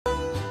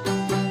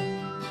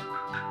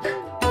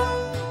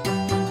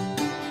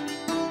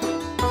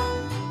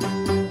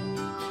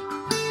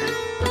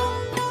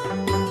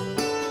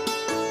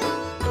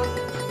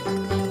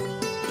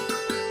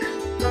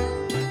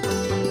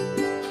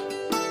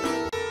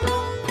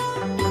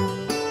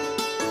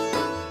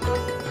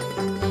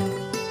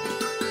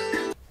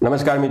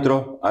નમસ્કાર મિત્રો,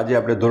 આજે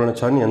આપણે ધોરણ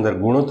 6 ની અંદર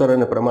ગુણોત્તર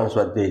અને પ્રમાણ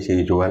સ્વાધ્યાય છે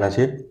એ જોવાના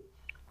છે.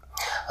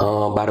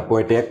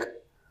 12.1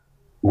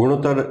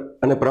 ગુણોત્તર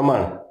અને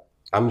પ્રમાણ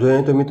આમ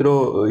જોઈએ તો મિત્રો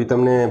એ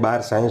તમને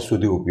 12 સાયન્સ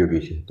સુધી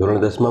ઉપયોગી છે, ધોરણ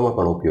 10માં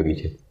પણ ઉપયોગી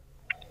છે.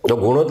 તો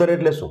ગુણોત્તર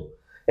એટલે શું?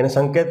 એને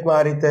સંકેતમાં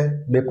આ રીતે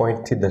બે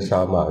પોઈન્ટથી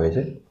દર્શાવવામાં આવે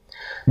છે.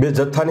 બે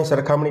જથ્થાની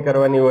સરખામણી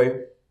કરવાની હોય,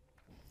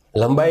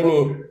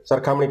 લંબાઈની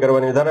સરખામણી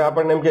કરવાની. ધારો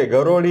આપણને એમ કે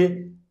ગરોળી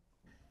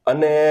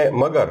અને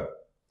મગર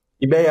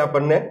એ બે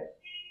આપણને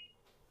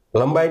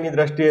લંબાઈની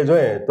દ્રષ્ટિએ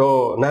જોઈએ તો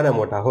નાના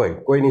મોટા હોય,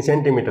 કોઈની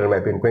સેન્ટીમીટરમાં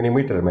આપી કોઈની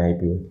મીટરમાં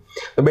આપી હોય,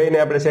 તો બેને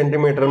આપણે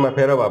સેન્ટીમીટરમાં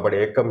ફેરવવા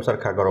પડે, એકમ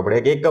સરખા કરવો પડે.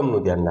 એક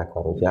એકમનું ધ્યાન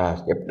રાખવાનું છે આ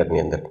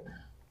ચેપ્ટરની અંદર.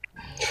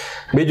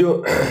 બીજું,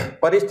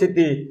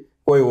 પરિસ્થિતિ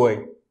કોઈ હોય,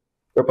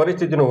 કોઈ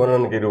પરિસ્થિતિનું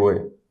વર્ણન કર્યું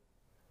હોય,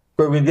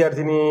 કોઈ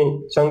વિદ્યાર્થીની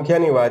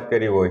સંખ્યાની વાત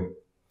કરી હોય,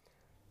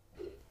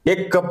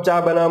 એક કપ ચા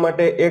બનાવવા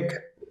માટે એક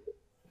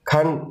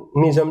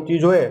ખાંડની ચમચી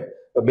જોઈએ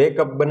તો 2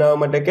 કપ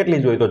બનાવવા માટે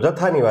કેટલી જોઈએ, તો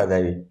જથ્થાની વાત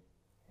આવી.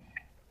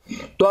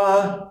 તો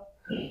આ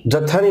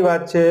જથ્થાની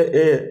વાત છે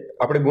એ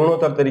આપણે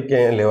ગુણોત્તર તરીકે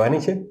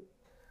લેવાની છે.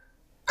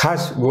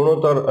 ખાસ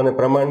ગુણોત્તર અને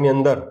પ્રમાણની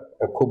અંદર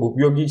ખૂબ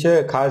ઉપયોગી છે.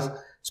 ખાસ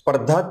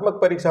સ્પર્ધાત્મક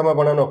પરીક્ષામાં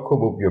પણ આનો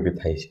ખૂબ ઉપયોગી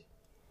થાય છે.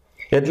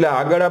 એટલે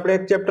આગળ આપણે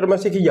એક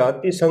ચેપ્ટરમાં શીખી ગયા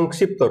અતિ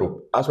સંક્ષિપ્ત રૂપ.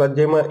 આ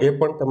સ્વાધ્યાયમાં એ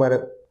પણ તમારે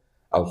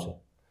આવશે.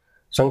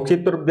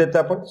 સંક્ષિપ્ત રૂપ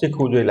દેતા પણ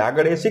શીખવું જોઈએ.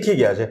 આગળ એ શીખી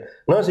ગયા છે.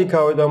 ન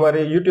શીખ્યા હોય તો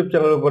અમારી યુટ્યુબ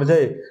ચેનલ ઉપર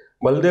જઈ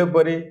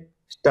બલદેવપરી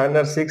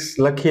સ્ટાન્ડર્ડ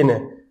 6 લખીને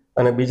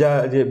અને બીજા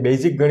જે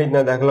બેઝિક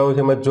ગણિતના દાખલાઓ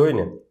છે એમાં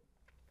જોઈને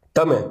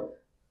તમે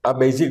આ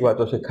બેઝિક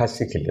વાતો છે ખાસ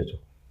શીખી લેજો.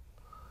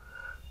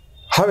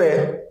 હવે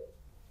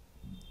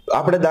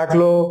આપણે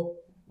દાખલો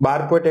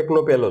 12.1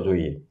 નો પહેલો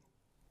જોઈએ.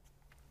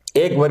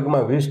 એક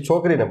વર્ગમાં 20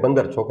 છોકરી ને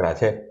 15 છોકરા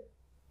છે.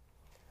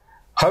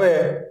 હવે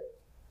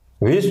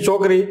 20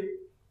 છોકરી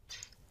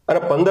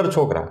અને 15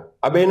 છોકરા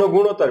આ બેનો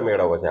ગુણોત્તર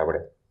મેળવવો છે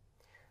આપણે.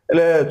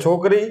 એટલે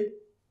છોકરી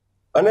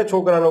અને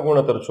છોકરાનો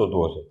ગુણોત્તર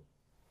શોધવો છે.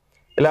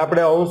 એટલે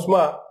આપણે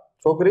અંશમાં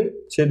છોકરી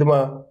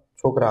છેદમાં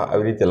છોકરા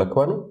આવી રીતે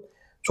લખવાનું.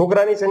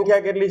 છોકરાની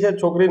સંખ્યા કેટલી છે,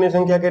 છોકરીની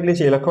સંખ્યા કેટલી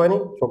છે એ લખવાની.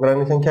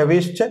 છોકરાની સંખ્યા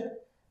 20 છે,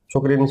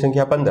 છોકરીની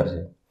સંખ્યા 15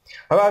 છે.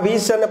 હવે આ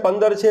 20 અને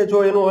 15 છે,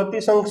 જો એનું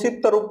અતિ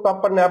સંક્ષિપ્ત રૂપ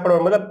આપણને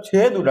મતલબ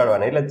છેદ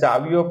ઉડાડવાના, એટલે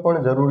ચાવીઓ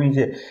પણ જરૂરી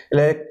છે.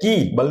 એટલે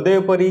કી,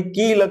 બલદેવપરી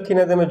કી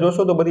લખીને તમે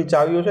જોશો તો બધી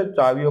ચાવીઓ છે,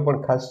 ચાવીઓ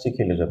પણ ખાસ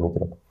શીખી લેજો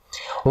મિત્રો.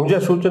 હું જે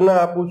સૂચના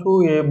આપું છું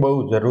એ બહુ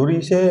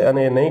જરૂરી છે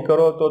અને નહીં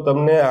કરો તો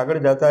તમને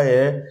આગળ જતા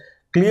એ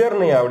ક્લિયર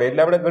નહીં આવડે.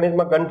 એટલે આપણે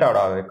ગણિતમાં કંટાળો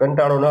આવે,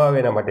 કંટાળો ન આવે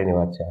એના માટેની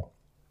વાત છે.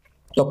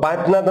 તો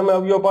 5 ના તમે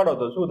અવયવ પાડો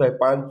તો શું થાય?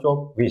 5 ચોક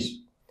 20,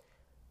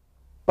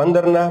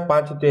 15 ના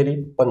 5 તેરી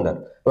 15.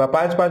 હવે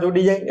 5 5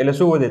 ઉડી જાય એટલે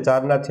શું વધે?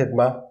 4 ના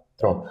છેદમાં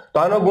 3. તો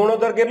આનો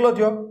ગુણોત્તર કેટલો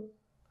થયો?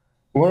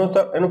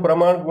 ગુણોત્તર એનું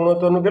પ્રમાણ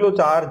ગુણોત્તરનું કેટલું?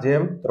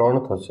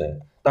 4:3 થશે.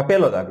 તો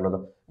પહેલો દાખલો તો.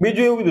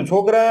 બીજું એવું કીધું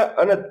છોકરા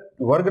અને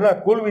વર્ગના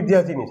કુલ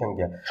વિદ્યાર્થીની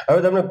સંખ્યા. હવે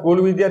તમને કુલ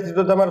વિદ્યાર્થી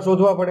તો તમારે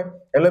શોધવા પડે.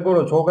 એટલે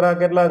કરો છોકરા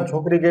કેટલા અને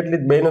છોકરી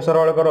કેટલી, બેનો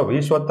સરવાળો કરો.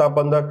 20 +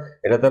 15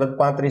 એટલે તરત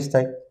 35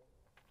 થાય.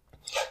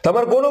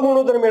 તમારે કોનો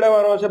ગુણોત્તર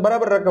મેળવવાનો છે?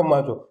 બરાબર રકમ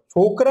વાંચો.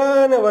 છોકરા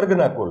અને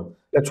વર્ગના કુલ,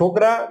 એટલે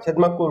છોકરા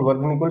છેદમાં કુલ,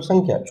 વર્ગની કુલ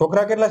સંખ્યા.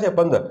 છોકરા કેટલા છે?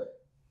 15.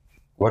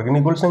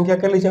 વર્ગની કુલ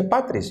સંખ્યા કેટલી છે?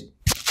 35.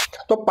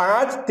 તો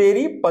 5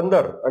 તેરી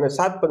 15 અને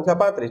 7 પંચા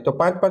 35. તો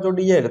 5 5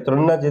 ઉડી જાય એટલે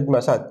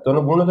 3/7. તો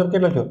એનો ગુણોત્તર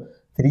કેટલો થયો?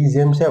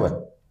 3:7.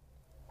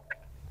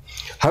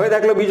 હવે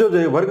દાખલો બીજો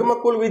જોઈએ. વર્ગમાં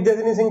કુલ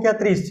વિદ્યાર્થીની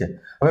સંખ્યા 30 છે.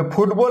 હવે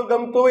ફૂટબોલ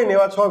ગમતો હોય ને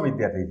એવા 6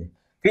 વિદ્યાર્થી છે.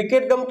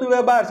 ક્રિકેટ ગમતું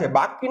હોય 12 છે.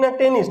 બાકીના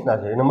ટેનિસના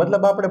છે. એનો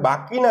મતલબ આપણે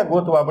બાકીના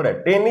ગોતવા પડે,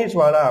 ટેનિસ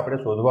વાળા આપણે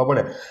શોધવા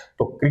પડે.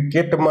 તો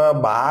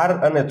ક્રિકેટમાં 12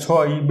 અને 6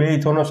 એ બે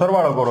નો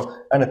સરવાળો કરો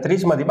અને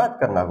 30 માંથી બાદ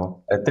કરી નાખો.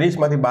 30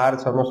 માંથી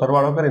 12 નો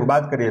સરવાળો કરીને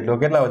બાદ કરીએ એટલે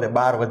કેટલા વધે?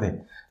 12 વધે.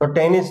 તો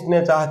ટેનિસને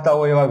ચાહતા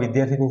હોય એવા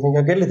વિદ્યાર્થીની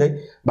સંખ્યા કેટલી થઈ?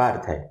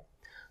 12 થાય.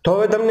 તો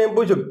હવે તમને એમ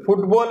પૂછ્યું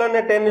ફૂટબોલ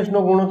અને ટેનિસનો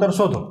ગુણોત્તર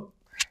શોધો.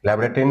 એટલે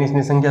આપણે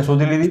ટેનિસની સંખ્યા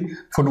શોધી લીધી.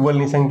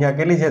 ફૂટબોલની સંખ્યા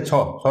કેટલી છે?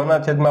 6. 6 ના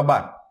છેદમાં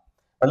 12.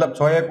 મતલબ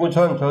 6 ×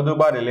 6 = 6 ×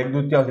 12 એટલે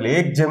 1/2 એટલે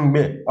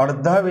 1/2.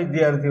 અડધા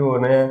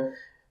વિદ્યાર્થીઓને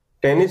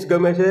ટેનિસ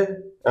ગમે છે,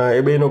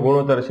 એ બેનો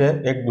ગુણોત્તર છે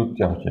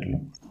 1/2 જેટલો.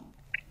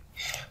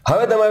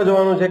 હવે તમારે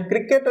જોવાનું છે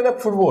ક્રિકેટ અને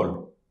ફૂટબોલ.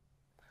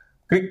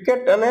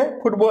 ક્રિકેટ અને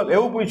ફૂટબોલ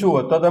એવું પૂછ્યું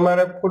હોત તો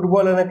તમારે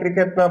ફૂટબોલ અને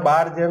ક્રિકેટના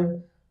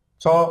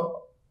 12:6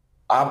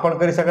 આ પણ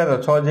કરી શકાય.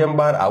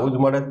 6:12 આવું જ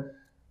મળે.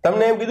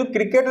 તમને એમ કીધું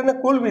ક્રિકેટ અને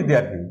કુલ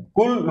વિદ્યાર્થી,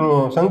 કુલ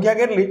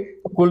સંખ્યા કેટલી?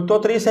 કુલ તો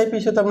 30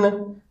 આપી છે તમને.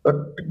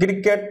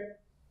 ક્રિકેટ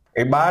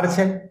એ 12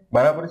 છે,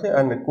 બરાબર છે,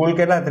 અને કુલ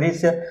કેટલા?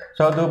 30 છે.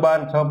 6 ×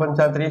 12 6 ×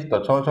 5 30. તો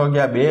 6 6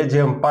 ગયા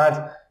 2/5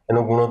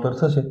 એનો ગુણોત્તર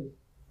થશે.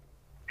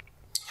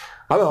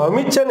 હવે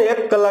હમીદ છે ને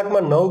 1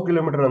 કલાકમાં 9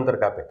 કિલોમીટર અંતર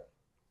કાપે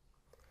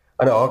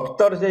અને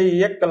અખ્તર છે એ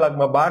 1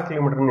 કલાકમાં 12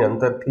 કિલોમીટરની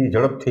અંતરથી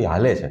ઝડપથી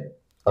હાલે છે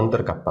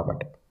અંતર કાપવા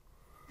માટે.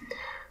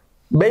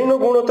 બેનો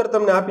ગુણોત્તર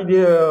તમને આપી દે,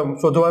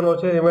 શોધવાનો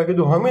છે. એમાં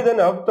કીધું હમીદ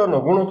અને અખ્તરનો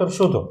ગુણોત્તર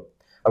શોધો.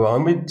 હવે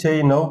હમીદ છે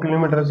એ 9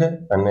 કિલોમીટર છે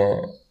અને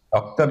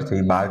અખ્તર છે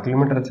એ 12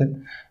 કિલોમીટર છે.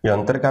 એ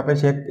અંતર કાપે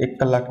છે 1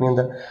 કલાકની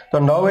અંદર. તો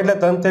 9 એટલે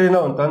 3 તેરી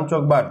 9, 3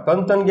 ચોક 12,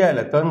 3 3 ગયા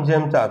એટલે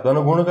 3/4. તો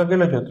આનો ગુણોત્તર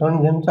કેટલો છે?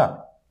 3/4.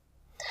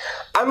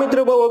 આ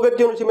મિત્રો બહુ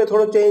અગત્યનું છે. મેં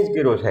થોડો ચેન્જ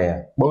કર્યો છે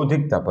અહીંયા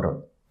બૌદ્ધિકતા પર.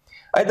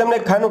 અહીં તમને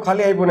એક ખાનું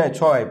ખાલી આપ્યું ને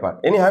 6 આપ્યા,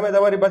 એની સામે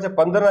તમારી પાસે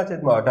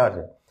 15/18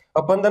 છે.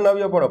 હવે 15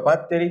 અવયવ પડો,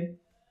 5 તેરી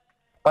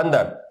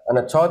 15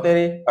 અને 6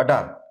 તેરી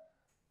 18,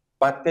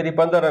 5 તેરી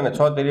 15 અને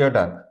 6 તેરી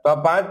 18. તો આ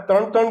 5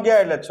 3 3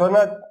 ગયા એટલે 6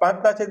 ના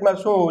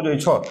 5/100 હોવું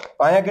જોઈએ 6.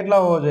 તો અહીંયા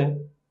કેટલા હોવો જોઈએ?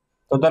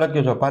 તો તરત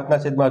કહો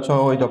 5/6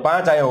 હોય તો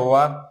 5 અહીંયા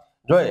હોવા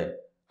જોઈએ.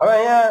 હવે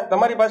અહીંયા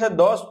તમારી પાસે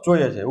 10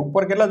 જોઈએ છે,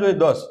 ઉપર કેટલા જોઈએ?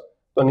 10.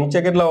 તો નીચે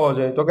કેટલા હોવા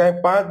જોઈએ? તો કઈ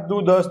 5 દુ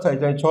 10 થાય,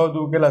 તો 6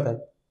 દુ કેટલા થાય?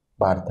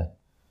 12 થાય.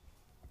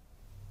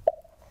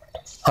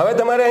 હવે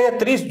તમારે અહીંયા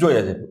 30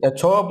 જોઈએ છે,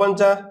 6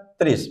 પંચા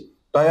 30,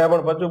 તો અહીંયા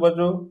પણ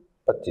 25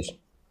 25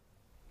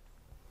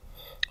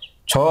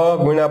 6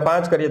 ગુણ્યા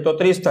 5 કરીએ તો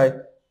 30 થાય.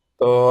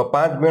 તો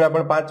 5 ગુણ્યા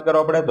પણ 5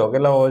 કરવા પડે તો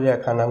કેટલા હોવા જોઈએ?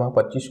 ખાનામાં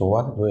 25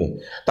 હોવા જોઈએ.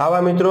 તો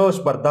આવા મિત્રો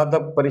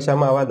સ્પર્ધાત્મક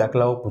પરીક્ષામાં આવા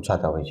દાખલાઓ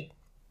પૂછાતા હોય છે.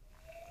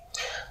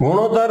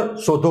 ગુણોત્તર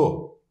શોધો.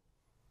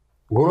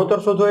 ગુણોત્તર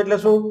શોધો એટલે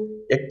શું?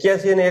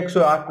 81 અને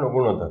 108 નો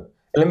ગુણોત્તર.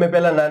 એટલે મેં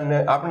પહેલા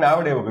આપણે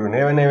આવડે એવું કર્યું,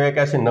 9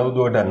 81 9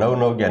 દુ 18 9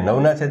 9 ગયા,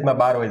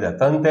 9/12 વધ્યા,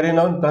 3 તેરી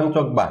 9 3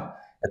 ચોક 12,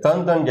 3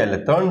 3 ગયા એટલે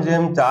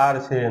 3/4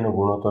 છે એનો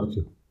ગુણોત્તર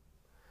થયો.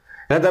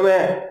 એટલે તમે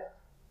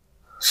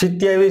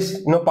 27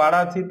 નો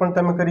પાડાથી પણ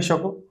તમે કરી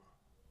શકો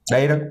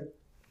ડાયરેક્ટ,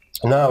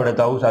 ના આવડે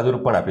તો આવું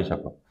સાદુરૂપ પણ આપી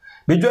શકો.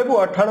 બીજું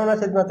આપ્યું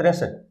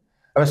 98/63.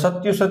 હવે 7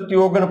 7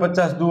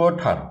 49 દુ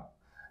 18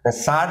 અને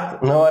 7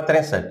 9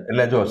 63,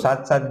 એટલે જો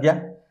 7 7 ગયા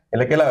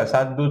એટલે કેટલા આવે?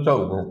 7 દુ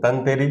 14, 3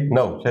 તેરી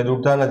 9, છેદ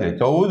ઉડતા નથી,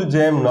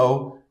 14/9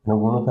 નો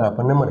ગુણોત્તર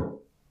આપણને મળે.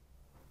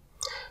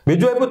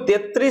 બીજું આપ્યું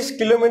 33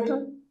 કિલોમીટર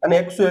અને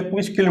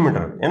 121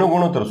 કિલોમીટર એનો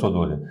ગુણોત્તર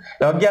શોધવો છે.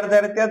 11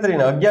 ત્યારે 33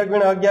 ને 11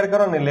 ગુણ્યા 11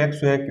 કરો ને એટલે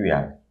 121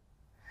 આવે.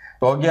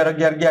 તો 11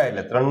 11 ગયા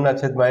એટલે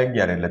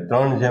 3/11 એટલે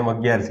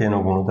 3/11 છે એનો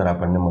ગુણોત્તર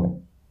આપણને મળે.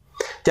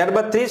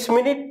 ત્યારબાદ 30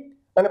 મિનિટ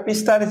અને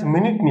 45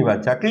 મિનિટની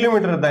વાત છે. આ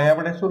કિલોમીટર હતા, અહીંયા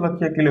આપણે શું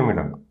લખીએ?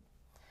 કિલોમીટર.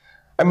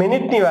 આ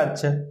મિનિટની વાત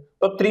છે.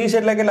 તો 30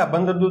 એટલે કેટલા?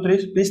 15 દુ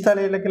 30,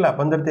 45 એટલે કેટલા?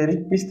 15 તેરી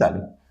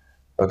 45.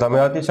 તો તમે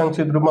અતિ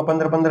સંક્ષિપ્ત રૂપમાં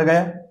 15 15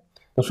 ગયા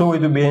તો શું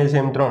વધ્યું?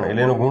 2/3,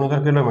 એટલે એનો ગુણોત્તર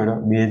કેટલો મળ્યો?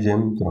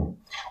 2/3.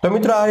 તો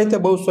મિત્રો આ રીતે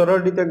બહુ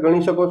સરળ રીતે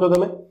ગણી શકો છો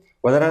તમે.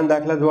 વધારાના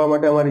દાખલા જોવા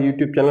માટે અમારી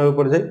YouTube ચેનલ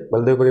ઉપર જઈ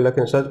બલદેવપરી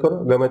લખીને સર્ચ કરો.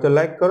 ગમે તો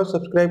લાઈક કરો,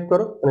 સબસ્ક્રાઇબ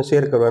કરો અને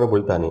શેર કરવાનું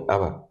ભૂલતા નહીં.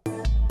 આભાર.